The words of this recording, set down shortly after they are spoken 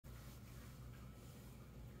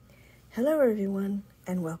Hello everyone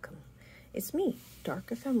and welcome. It's me,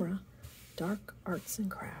 Dark Ephemera, Dark Arts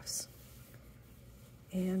and Crafts.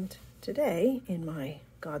 And today in my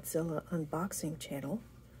Godzilla unboxing channel,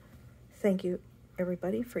 thank you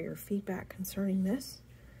everybody for your feedback concerning this.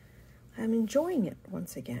 I'm enjoying it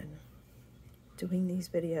once again, doing these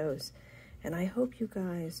videos, and I hope you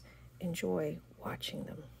guys enjoy watching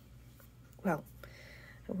them. Well,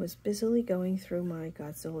 I was busily going through my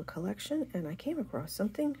Godzilla collection and I came across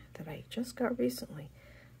something that I just got recently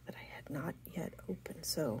that I had not yet opened.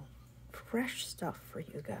 So, fresh stuff for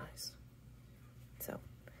you guys. So,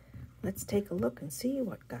 let's take a look and see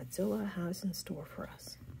what Godzilla has in store for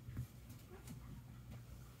us.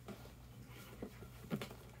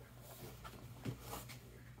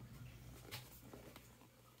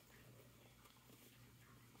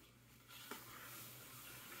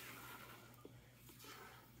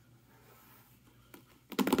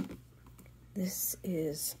 This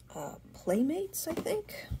is Playmates, I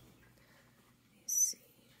think. Let me see.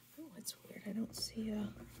 Oh, that's weird. I don't see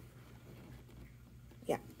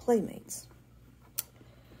yeah, Playmates.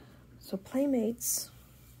 So Playmates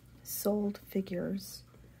sold figures.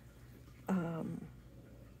 Well,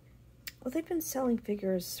 they've been selling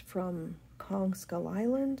figures from Kong Skull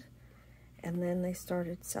Island, and then they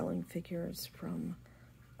started selling figures from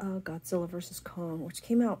Godzilla vs. Kong, which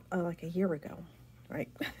came out like a year ago, right?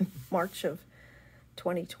 March of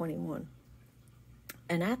 2021.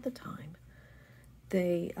 And at the time,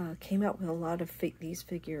 they came out with a lot of these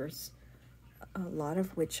figures, a lot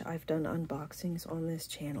of which I've done unboxings on this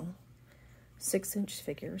channel. 6-inch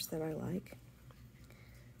figures that I like,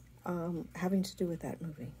 having to do with that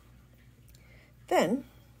movie. Then,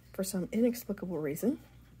 for some inexplicable reason,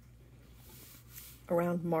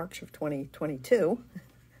 around March of 2022,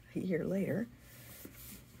 a year later,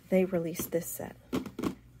 they released this set.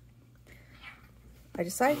 I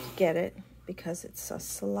decided to get it because it's a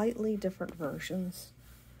slightly different versions.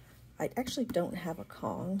 I actually don't have a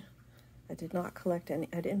Kong. I did not collect any.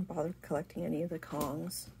 I didn't bother collecting any of the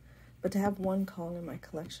Kongs, but to have one Kong in my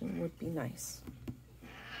collection would be nice.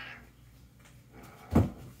 My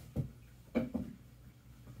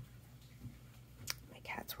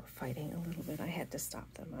cats were fighting a little bit. I had to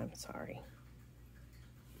stop them. I'm sorry.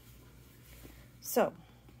 So,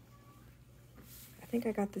 I think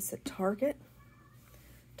I got this at Target.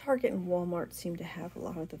 Target and Walmart seem to have a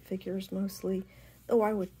lot of the figures mostly, though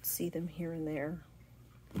I would see them here and there,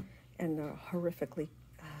 and horrifically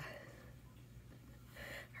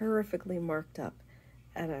marked up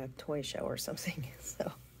at a toy show or something.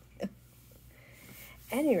 So, at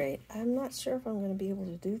any rate, I'm not sure if I'm going to be able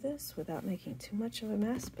to do this without making too much of a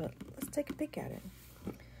mess, but let's take a peek at it.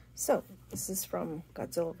 So, this is from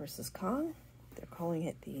Godzilla vs. Kong. They're calling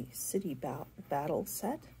it the City Battle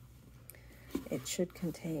set. It should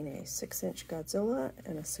contain a 6-inch Godzilla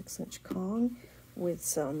and a 6-inch Kong with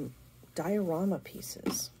some diorama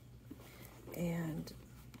pieces. And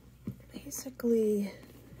basically,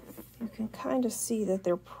 you can kind of see that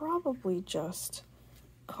they're probably just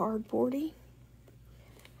cardboardy.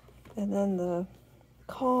 And then the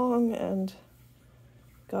Kong and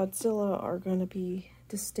Godzilla are going to be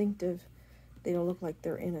distinctive. They don't look like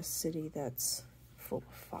they're in a city that's full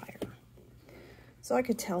of fire. So I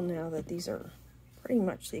could tell now that these are pretty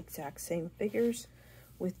much the exact same figures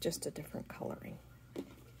with just a different coloring.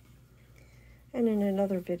 And in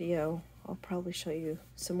another video, I'll probably show you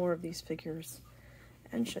some more of these figures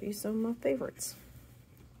and show you some of my favorites.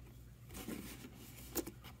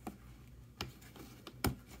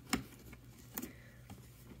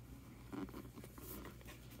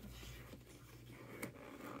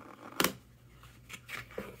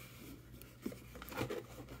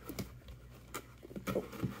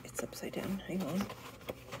 Upside down, hang on.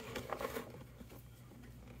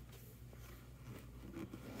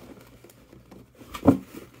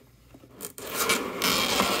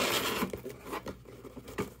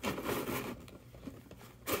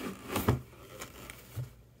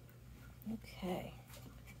 Okay.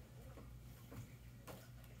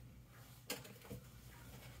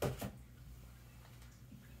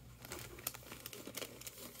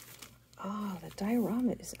 Ah, the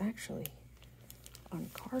diorama is actually on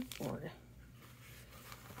cardboard.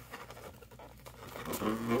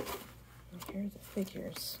 And here are the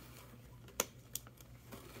figures.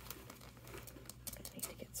 I need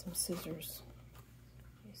to get some scissors.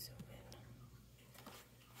 Let me zoom in.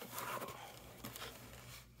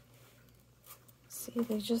 See,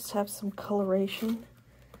 they just have some coloration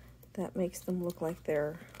that makes them look like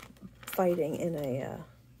they're fighting in a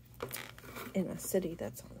city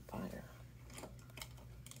that's on fire.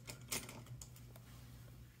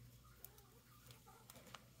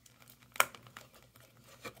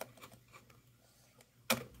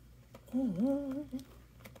 Come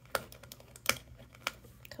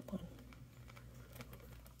on.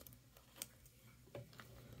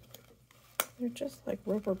 They're just like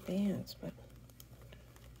rubber bands, but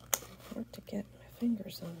hard to get my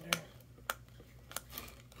fingers on there.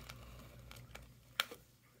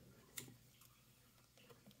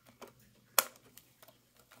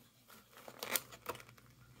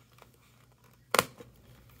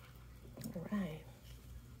 All right.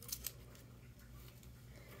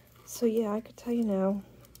 So yeah, I could tell you now,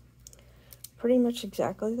 pretty much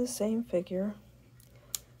exactly the same figure.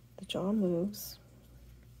 The jaw moves.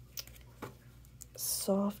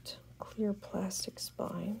 Soft, clear plastic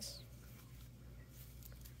spines.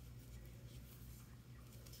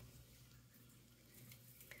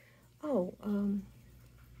 Oh,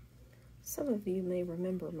 some of you may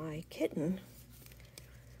remember my kitten.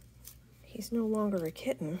 He's no longer a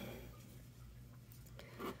kitten,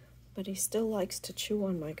 but he still likes to chew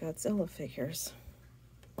on my Godzilla figures.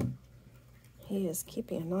 He is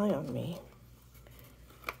keeping an eye on me.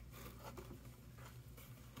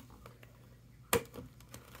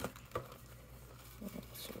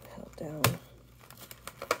 Should have held down.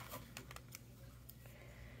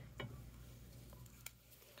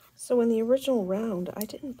 So in the original round, I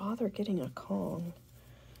didn't bother getting a Kong.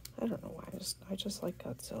 I don't know why. I just like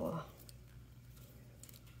Godzilla.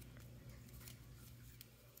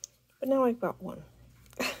 But now I've got one.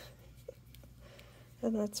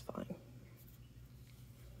 And that's fine.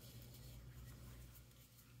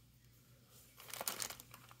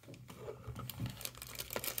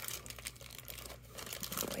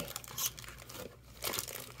 Boy.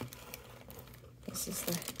 This is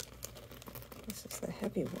the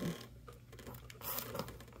heavy one.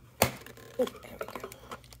 Oh, there we go.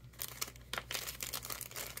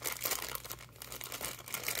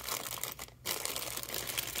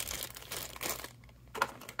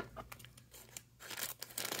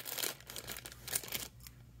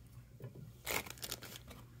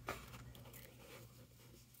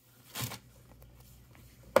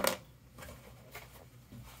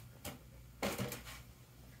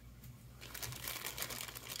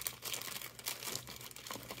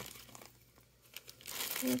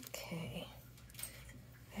 Okay,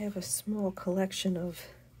 I have a small collection of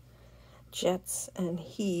jets and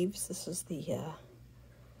heaves. This is the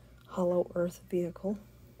Hollow Earth vehicle.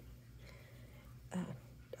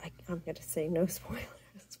 I'm going to say no spoiler.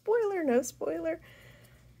 Spoiler, no spoiler.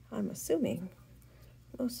 I'm assuming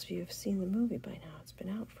most of you have seen the movie by now. It's been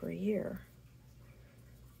out for a year.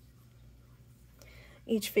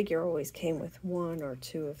 Each figure always came with one or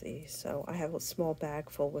two of these, so I have a small bag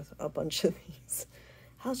full with a bunch of these.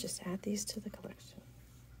 I'll just add these to the collection.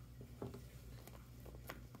 Of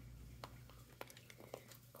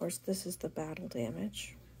course, this is the battle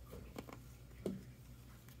damage.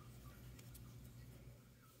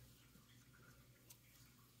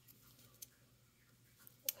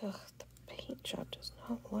 Ugh, the paint job does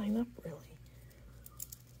not line up really.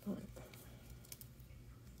 But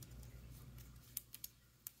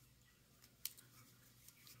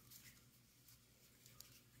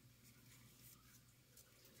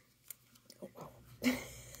oh well.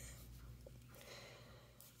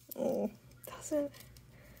 Oh,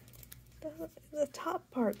 the top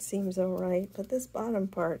part seems alright, but this bottom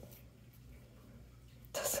part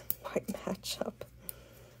doesn't quite match up.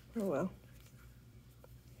 Oh well.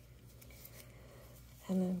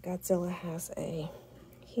 And then Godzilla has a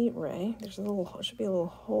heat ray. There's should be a little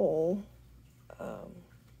hole up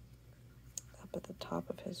at the top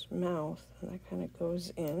of his mouth, and that kind of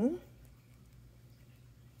goes in.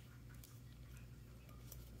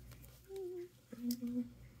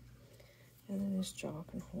 And then his jaw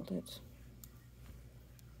can hold it.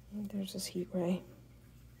 And there's his heat ray.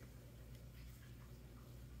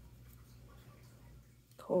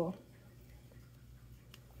 Cool.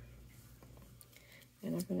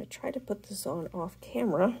 And I'm going to try to put this on off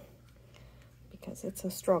camera because it's a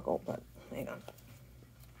struggle, but hang on.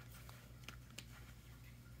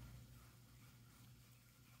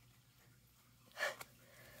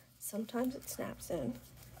 Sometimes it snaps in.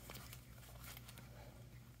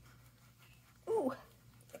 Ooh, I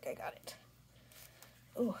think I got it.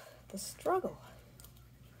 Ooh, the struggle.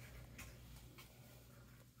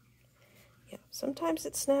 Yeah, sometimes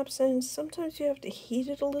it snaps in. Sometimes you have to heat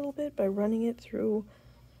it a little bit by running it through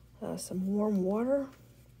some warm water.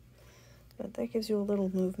 But that gives you a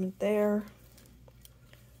little movement there.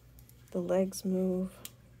 The legs move.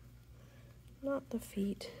 Not the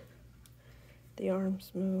feet. The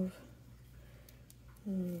arms move.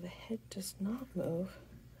 The head does not move,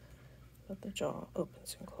 but the jaw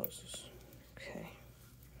opens and closes. Okay.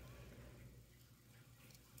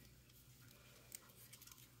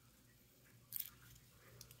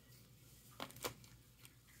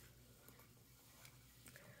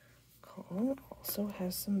 Kong also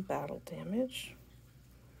has some battle damage.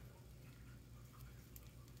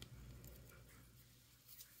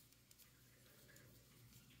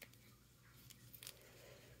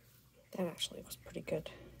 That actually was pretty good.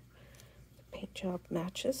 The paint job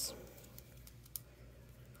matches.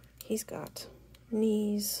 He's got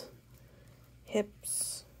knees,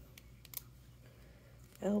 hips,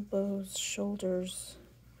 elbows, shoulders.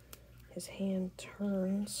 His hand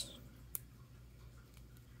turns.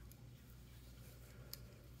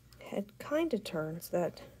 Head kind of turns.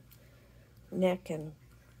 That neck and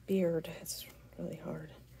beard is really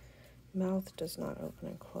hard. Mouth does not open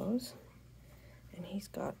and close. And he's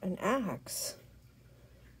got an axe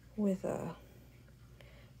with a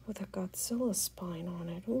Godzilla spine on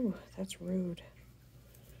it. Ooh, that's rude.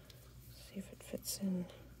 See if it fits in.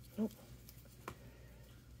 Nope.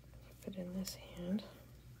 Fit in this hand.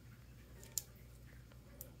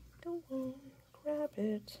 Go on, grab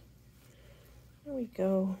it. There we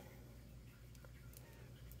go.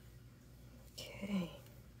 Okay.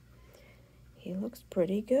 He looks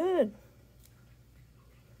pretty good.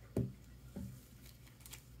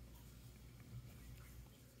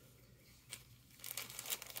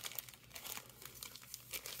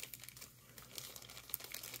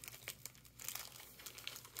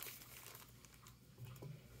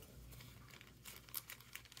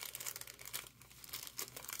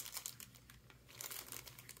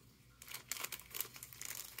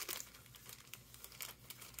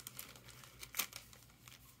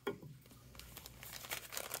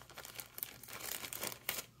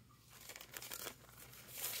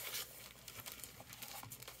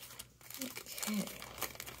 Okay.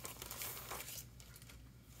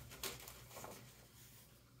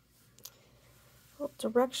 Well,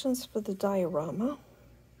 directions for the diorama.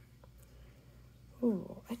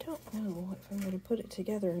 Ooh, I don't know if I'm going to put it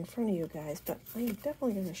together in front of you guys, but I'm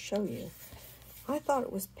definitely going to show you. I thought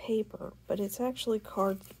it was paper, but it's actually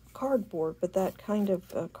cardboard, but that kind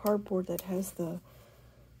of cardboard that has the,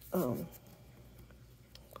 go ahead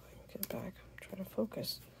and get back, try to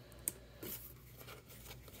focus.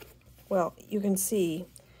 Well, you can see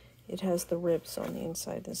it has the ribs on the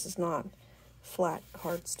inside. This is not flat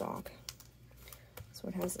cardstock, so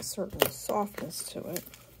it has a certain softness to it.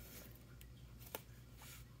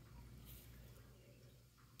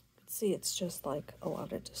 See, it's just like a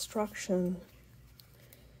lot of destruction.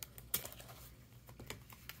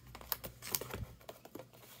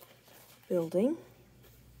 Building.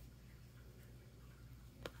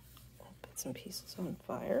 Bits and pieces on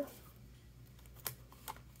fire.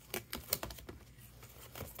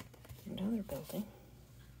 Another building.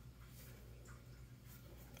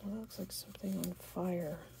 Well, that looks like something on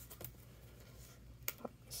fire.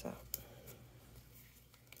 Pop this out.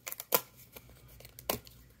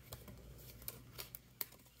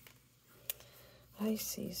 I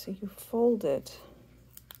see. So you fold it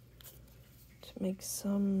to make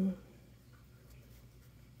some...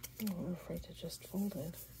 Oh, I'm afraid to just fold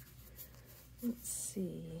it. Let's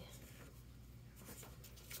see.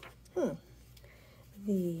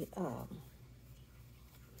 The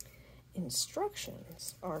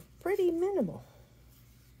instructions are pretty minimal.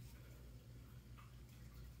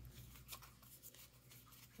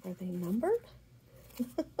 Are they numbered?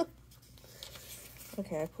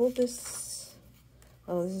 Okay, I pulled this.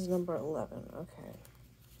 Oh, this is number 11. Okay.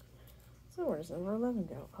 So where does number 11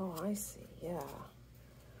 go? Oh, I see. Yeah.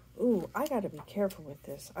 Ooh, I gotta be careful with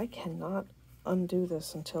this. I cannot undo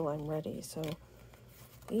this until I'm ready. So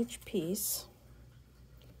each piece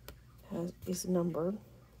is numbered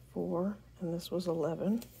 4, and this was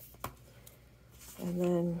 11. And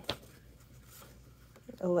then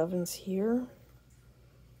 11's here.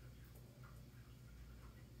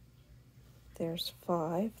 There's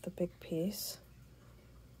 5, the big piece,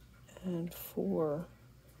 and 4,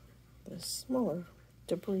 the smaller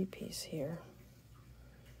debris piece here.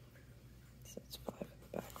 So it's 5 in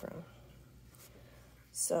the background.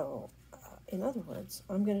 So, in other words,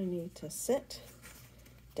 I'm going to need to sit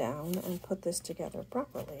down and put this together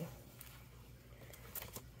properly.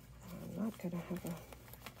 I'm not going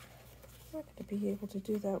to be able to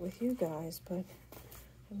do that with you guys, but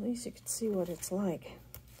at least you can see what it's like.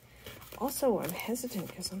 Also, I'm hesitant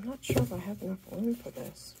because I'm not sure if I have enough room for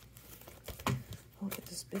this. Look at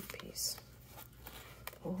this big piece.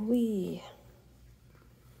 Wee.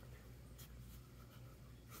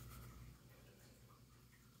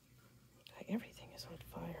 Everything is on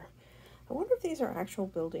fire. I wonder if these are actual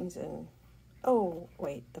buildings in... Oh,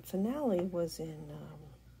 wait. The finale was in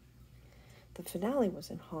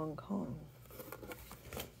Hong Kong.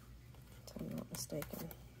 If I'm not mistaken.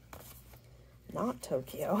 Not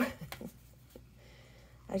Tokyo.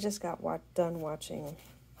 I just got done watching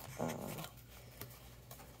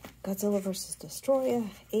Godzilla vs. Destroyer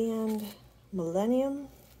and Millennium.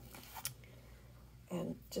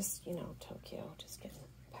 And just, you know, Tokyo just getting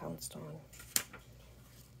pounced on.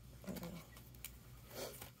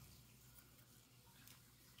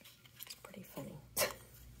 It's pretty funny.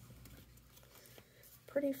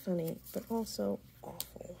 Pretty funny, but also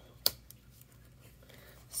awful.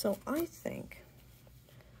 So I think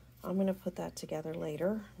I'm going to put that together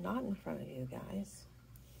later, not in front of you guys.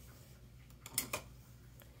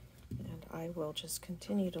 And I will just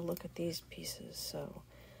continue to look at these pieces. So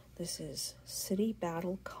this is City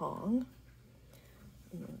Battle Kong.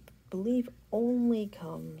 I believe only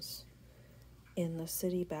comes in the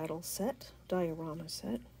City Battle set, diorama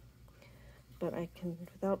set. But I can,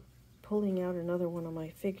 without pulling out another one of my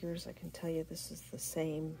figures, I can tell you this is the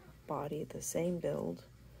same body, the same build.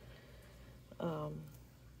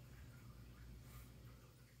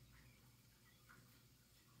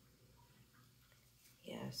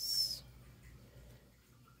 Yes.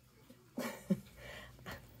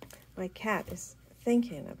 My cat is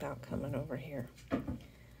thinking about coming over here.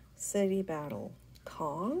 City Battle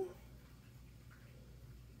Kong.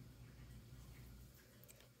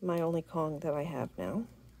 My only Kong that I have now.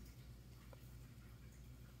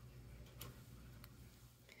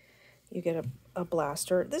 You get a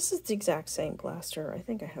blaster. This is the exact same blaster. I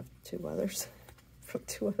think I have two others from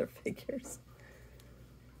two other figures.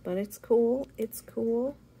 But it's cool. It's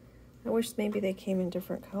cool. I wish maybe they came in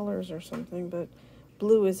different colors or something, but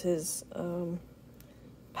blue is his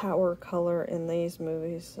power color in these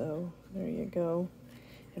movies, so there you go.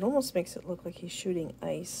 It almost makes it look like he's shooting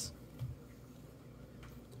ice.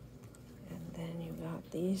 And then you got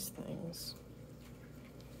these things.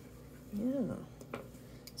 Yeah.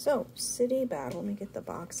 So, City Battle. Let me get the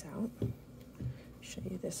box out. Show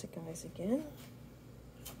you this, guys, again.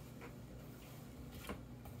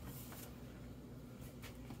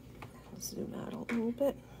 Zoom out a little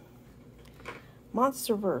bit.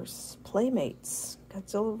 Monsterverse, Playmates,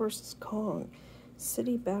 Godzilla vs. Kong,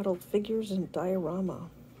 City Battle figures and diorama.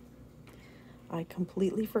 I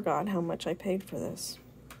completely forgot how much I paid for this.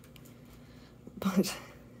 But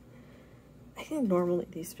I think normally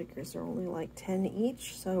these figures are only like 10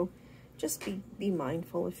 each, so just be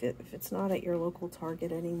mindful if it's not at your local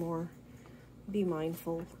Target anymore. Be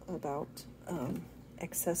mindful about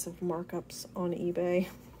excessive markups on eBay.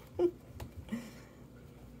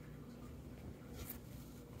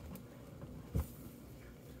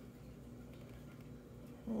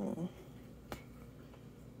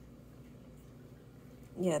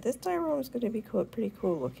 Yeah, this diorama is going to be cool, pretty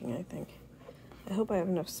cool looking, I think. I hope I have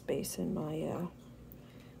enough space in my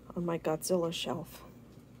on my Godzilla shelf.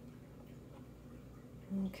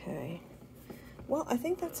 Okay. Well, I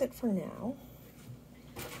think that's it for now.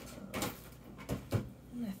 I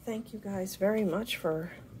want to thank you guys very much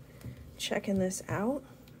for checking this out.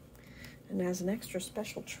 And as an extra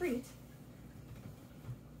special treat,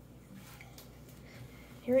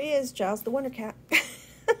 here he is, Giles the Wonder Cat.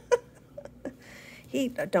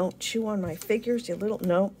 Don't chew on my figures, you little...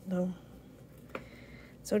 No.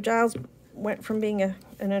 So Giles went from being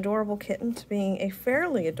an adorable kitten to being a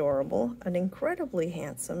fairly adorable, an incredibly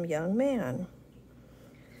handsome young man.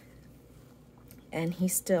 And he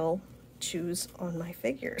still chews on my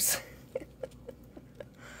figures.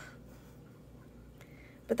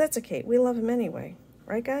 But that's okay. We love him anyway.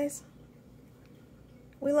 Right, guys?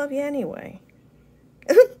 We love you anyway.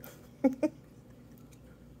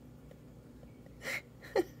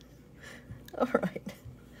 All right.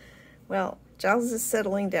 Well, Giles is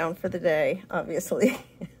settling down for the day, obviously.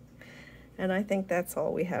 And I think that's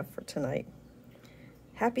all we have for tonight.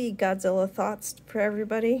 Happy Godzilla thoughts for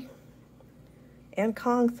everybody. And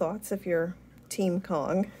Kong thoughts if you're Team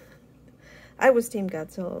Kong. I was Team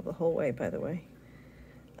Godzilla the whole way, by the way.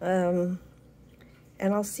 And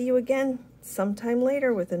I'll see you again sometime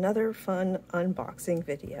later with another fun unboxing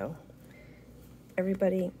video.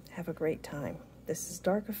 Everybody, have a great time. This is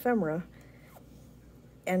Dark Ephemera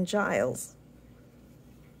and Giles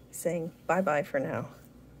saying bye-bye for now,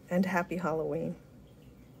 and happy Halloween.